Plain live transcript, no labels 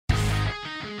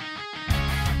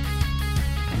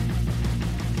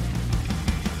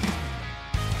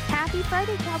Happy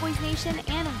Friday, Cowboys Nation,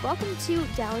 and welcome to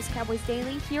Dallas Cowboys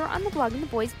Daily here on the Blogging the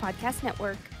Boys podcast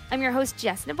network. I'm your host,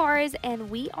 Jess Navarez, and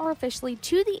we are officially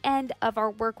to the end of our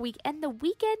work week, and the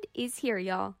weekend is here,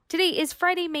 y'all. Today is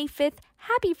Friday, May 5th.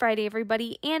 Happy Friday,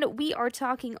 everybody, and we are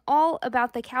talking all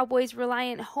about the Cowboys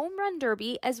Reliant Home Run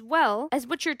Derby, as well as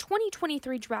what your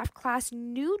 2023 draft class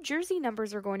new jersey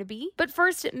numbers are going to be. But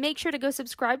first, make sure to go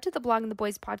subscribe to the Blogging the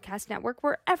Boys podcast network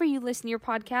wherever you listen to your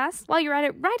podcasts. While you're at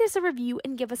it, write us a review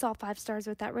and give us all 5 stars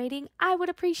with that rating. I would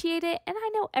appreciate it, and I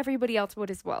know everybody else would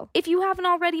as well. If you haven't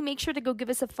already, make sure to go give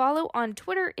us a follow on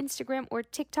Twitter, Instagram, or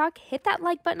TikTok. Hit that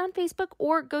like button on Facebook,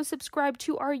 or go subscribe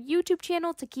to our YouTube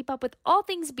channel to keep up with all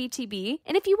things BTB.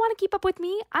 And if you want to keep up with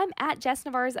me, I'm at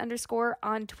JessNavarez_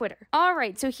 on Twitter. All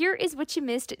right, so here is what you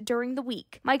missed during the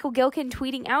week. Michael Gilkin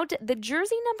tweeting out the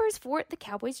jersey numbers for the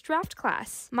Cowboys draft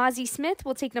class. Mozzie Smith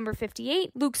will take number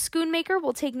 58. Luke Schoonmaker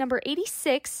will take number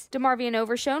 86. DeMarvion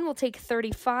Overshone will take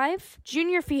 35.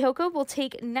 Junior Fihoko will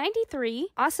take 93.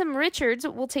 Awesome Richards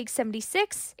will take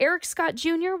 76. Eric Scott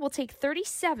Jr. will take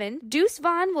 37. Deuce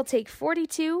Vaughn will take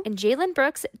 42. And Jalen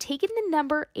Brooks taking the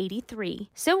number 83.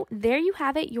 So there you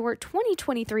have it, your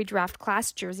 2023 draft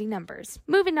class jersey numbers.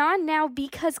 Moving on now,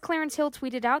 because Clarence Hill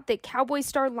tweeted out that Cowboys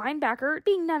star linebacker,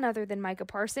 being none other than Micah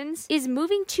Parsons, is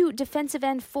moving to defensive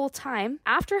end full-time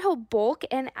after he'll bulk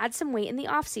and add some weight in the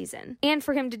offseason. And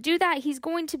for him to do that, he's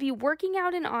going to be working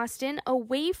out in Austin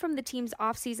away from the team's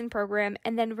offseason program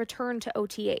and then return to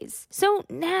OTAs. So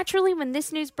naturally, when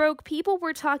this news broke, people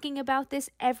were talking about this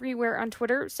everywhere on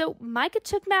Twitter, so Micah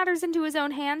took matters into his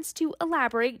own hands to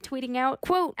elaborate, tweeting out,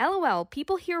 quote, "LOL,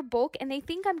 people hear bulk and they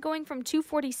think I'm going from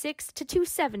 246 to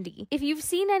 270. If you've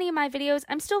seen any of my videos,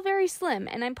 I'm still very slim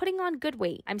and I'm putting on good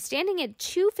weight. I'm standing at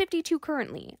 252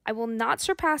 currently. I will not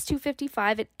surpass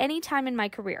 255 at any time in my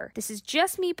career. This is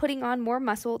just me putting on more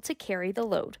muscle to carry the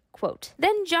load." Quote.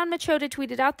 Then John Machota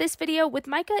tweeted out this video with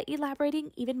Micah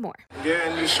elaborating even more. Yeah,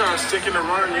 and just trying to stick in the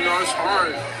run, it's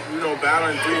hard,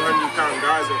 battling 300-pound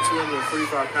guys at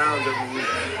 245 pounds every week.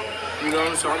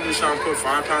 So I'm just trying to put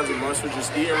 5 pounds of muscle,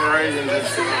 just eating right and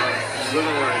just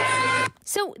living right.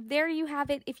 So there you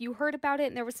have it. If you heard about it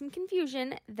and there was some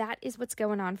confusion, that is what's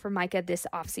going on for Micah this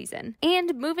offseason.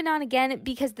 And moving on again,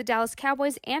 because the Dallas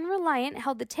Cowboys and Reliant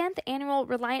held the 10th annual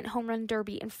Reliant Home Run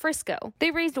Derby in Frisco.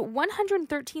 They raised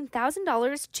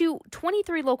 $113,000 to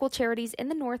 23 local charities in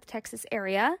the North Texas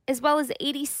area, as well as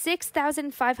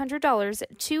 $86,500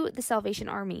 to the Salvation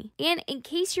Army. And in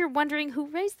case you're wondering who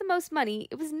raised the most money,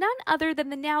 it was none other than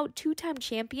the now 2-time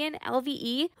champion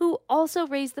LVE, who also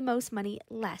raised the most money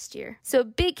last year. So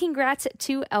big congrats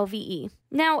to LVE.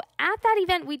 Now, at that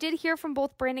event, we did hear from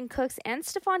both Brandon Cooks and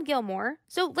Stephon Gilmore,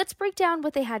 so let's break down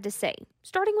what they had to say.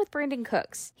 Starting with Brandon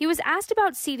Cooks. He was asked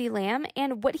about CeeDee Lamb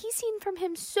and what he's seen from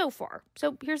him so far.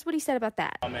 So here's what he said about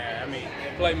that. Oh, man,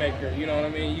 playmaker, you know what I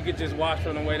mean? You could just watch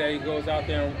from the way that he goes out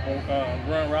there and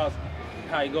run routes,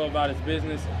 how he go about his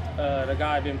business. The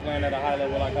guy been playing at a high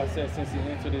level, like I said, since he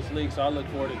entered this league, so I look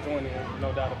forward to joining him,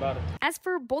 no doubt about it. As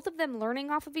for both of them learning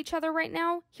off of each other right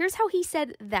now, here's how he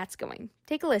said that's going.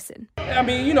 Take a listen.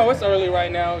 It's early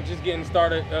right now, just getting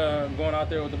started, going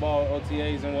out there with the ball,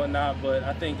 OTAs and whatnot, but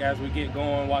I think as we get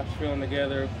going, watch film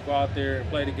together, go out there and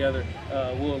play together,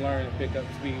 we'll learn and pick up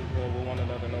speed with one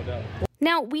another, no doubt.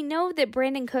 Now, we know that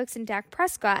Brandon Cooks and Dak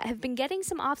Prescott have been getting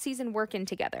some offseason work in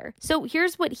together. So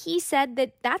here's what he said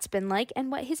that's been like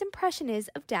and what his impression is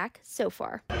of Dak so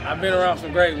far. I've been around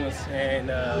some great ones,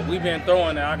 and we've been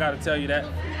throwing it. I got to tell you that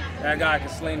guy can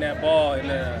sling that ball,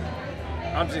 and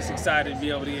I'm just excited to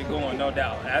be able to get going, no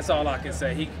doubt. That's all I can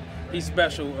say. He's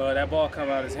special. That ball come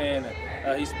out his hand.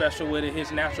 He's special with it.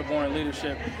 His natural-born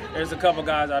leadership. There's a couple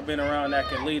guys I've been around that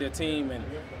can lead a team, and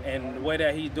the way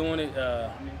that he's doing it,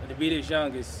 to be this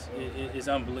young is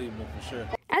unbelievable for sure.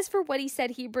 As for what he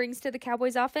said he brings to the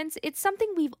Cowboys offense, it's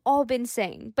something we've all been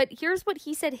saying. But here's what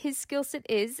he said his skill set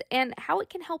is and how it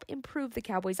can help improve the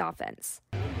Cowboys offense.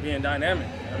 Being dynamic.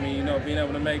 Being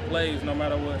able to make plays no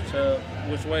matter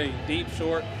which way, deep,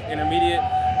 short, intermediate,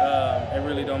 it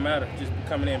really don't matter. Just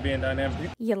coming in, being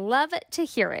dynamic. You love to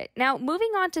hear it. Now,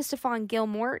 moving on to Stephon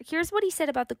Gilmore, here's what he said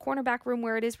about the cornerback room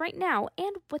where it is right now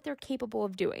and what they're capable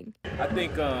of doing. I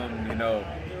think,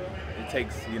 it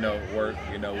takes, work.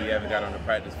 We haven't got on the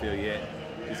practice field yet.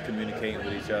 Just communicating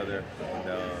with each other. And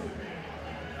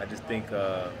I just think,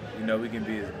 we can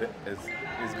be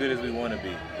as good as we want to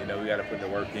be. We got to put the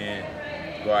work in,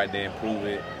 go out there and prove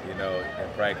it, in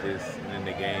practice and in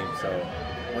the game. So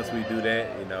once we do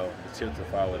that, the chips will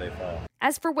fall where they fall.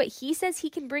 As for what he says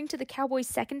he can bring to the Cowboys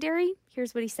secondary,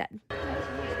 here's what he said.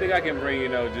 I think I can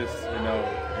bring,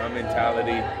 my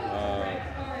mentality,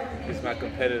 just my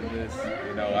competitiveness.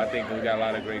 You know, I think we got a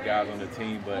lot of great guys on the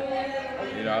team, but,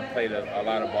 you know, I played a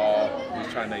lot of ball.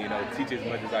 Just trying to, you know, teach as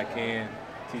much as I can,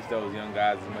 teach those young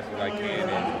guys as much as I can,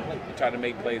 and try to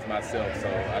make plays myself. So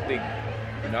I think,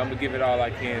 you know, I'm going to give it all I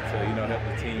can to, you know, help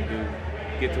the team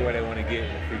get to where they want to get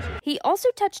in the future. He also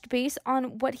touched base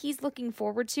on what he's looking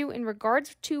forward to in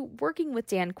regards to working with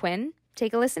Dan Quinn.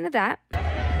 Take a listen to that.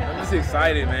 I'm just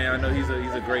excited, man. I know he's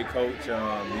a great coach.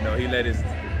 You know, he let his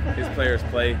players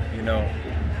play, you know,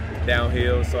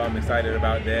 downhill, so I'm excited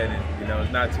about that. And, you know,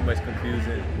 it's not too much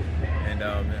confusing. And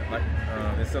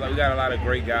it's we got a lot of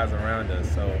great guys around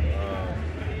us, so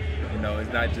you know,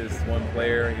 it's not just one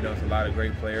player, you know, it's a lot of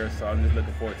great players, so I'm just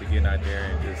looking forward to getting out there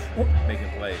and just making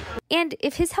plays. And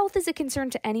if his health is a concern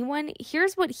to anyone,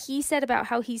 here's what he said about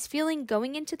how he's feeling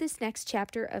going into this next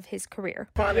chapter of his career.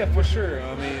 Yeah, for sure.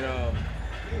 I mean,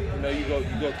 you know, you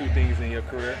go through things in your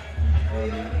career.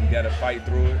 You got to fight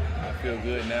through it. I feel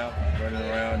good now, running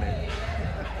around, and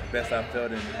best I've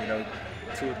felt in, you know,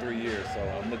 2 or 3 years.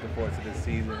 So I'm looking forward to this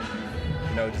season,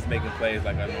 you know, just making plays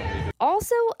like I normally do.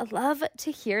 Also, love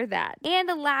to hear that. And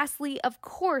lastly, of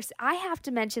course, I have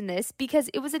to mention this because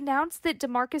it was announced that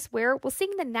DeMarcus Ware will sing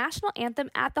the national anthem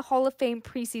at the Hall of Fame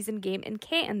preseason game in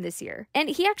Canton this year. And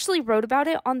he actually wrote about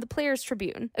it on the Players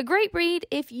Tribune. A great read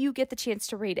if you get the chance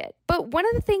to read it. But one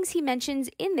of the things he mentions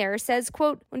in there says,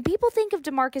 quote, "When people think of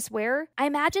DeMarcus Ware, I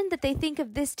imagine that they think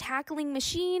of this tackling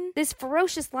machine, this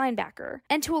ferocious linebacker.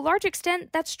 And to a large extent,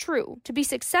 that's true. To be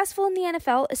successful in the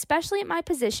NFL, especially at my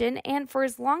position, and for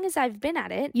as long as I've been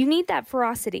at it, you need that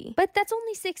ferocity. But that's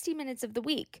only 60 minutes of the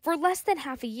week, for less than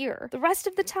half a year. The rest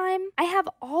of the time, I have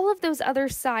all of those other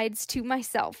sides to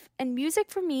myself, and music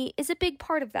for me is a big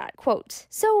part of that," quote.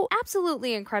 So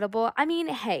absolutely incredible. I mean,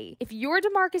 hey, if you're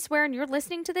DeMarcus Ware and you're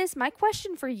listening to this, my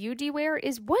question for you, D-Ware,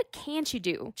 is what can't you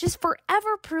do? Just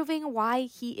forever proving why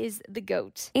he is the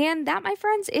GOAT. And that, my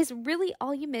friends, is really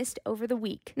all you missed over the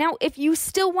week. Now, if you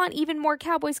still want even more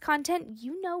Cowboys content,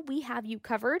 you know we have you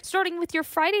covered. Starting with your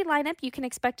Friday lineup, you can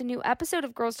expect a new episode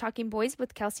of Girls Talking Boys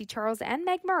with Kelsey Charles and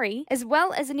Meg Murray, as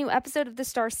well as a new episode of The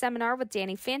Star Seminar with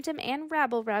Danny Phantom and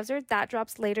Rabble Rouser. That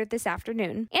drops later this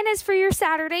afternoon. And as for your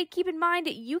Saturday, keep in mind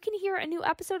you can hear a new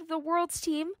episode of The World's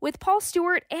Team with Paul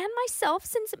Stewart and myself,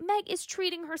 since Meg is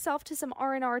treating herself to some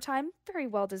R&R time. Very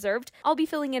well deserved. I'll be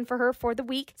filling in for her for the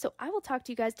week, so I will talk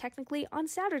to you guys technically on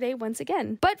Saturday once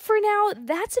again. But for now,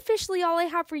 that's officially all I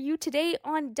have for you today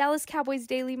on Dallas Cowboys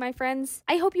Daily, my friends.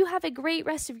 I hope you have a great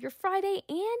rest of your Friday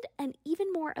and an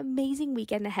even more amazing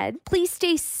weekend ahead. Please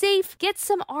stay safe, get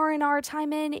some R&R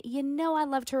time in. You know I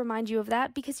love to remind you of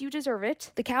that because you deserve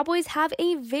it. The Cowboys have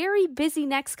a very busy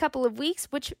next couple of weeks,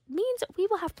 which means we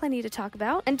will have plenty to talk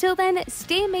about. Until then,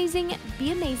 stay amazing,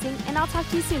 be amazing, and I'll talk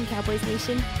to you soon, Cowboys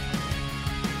Nation.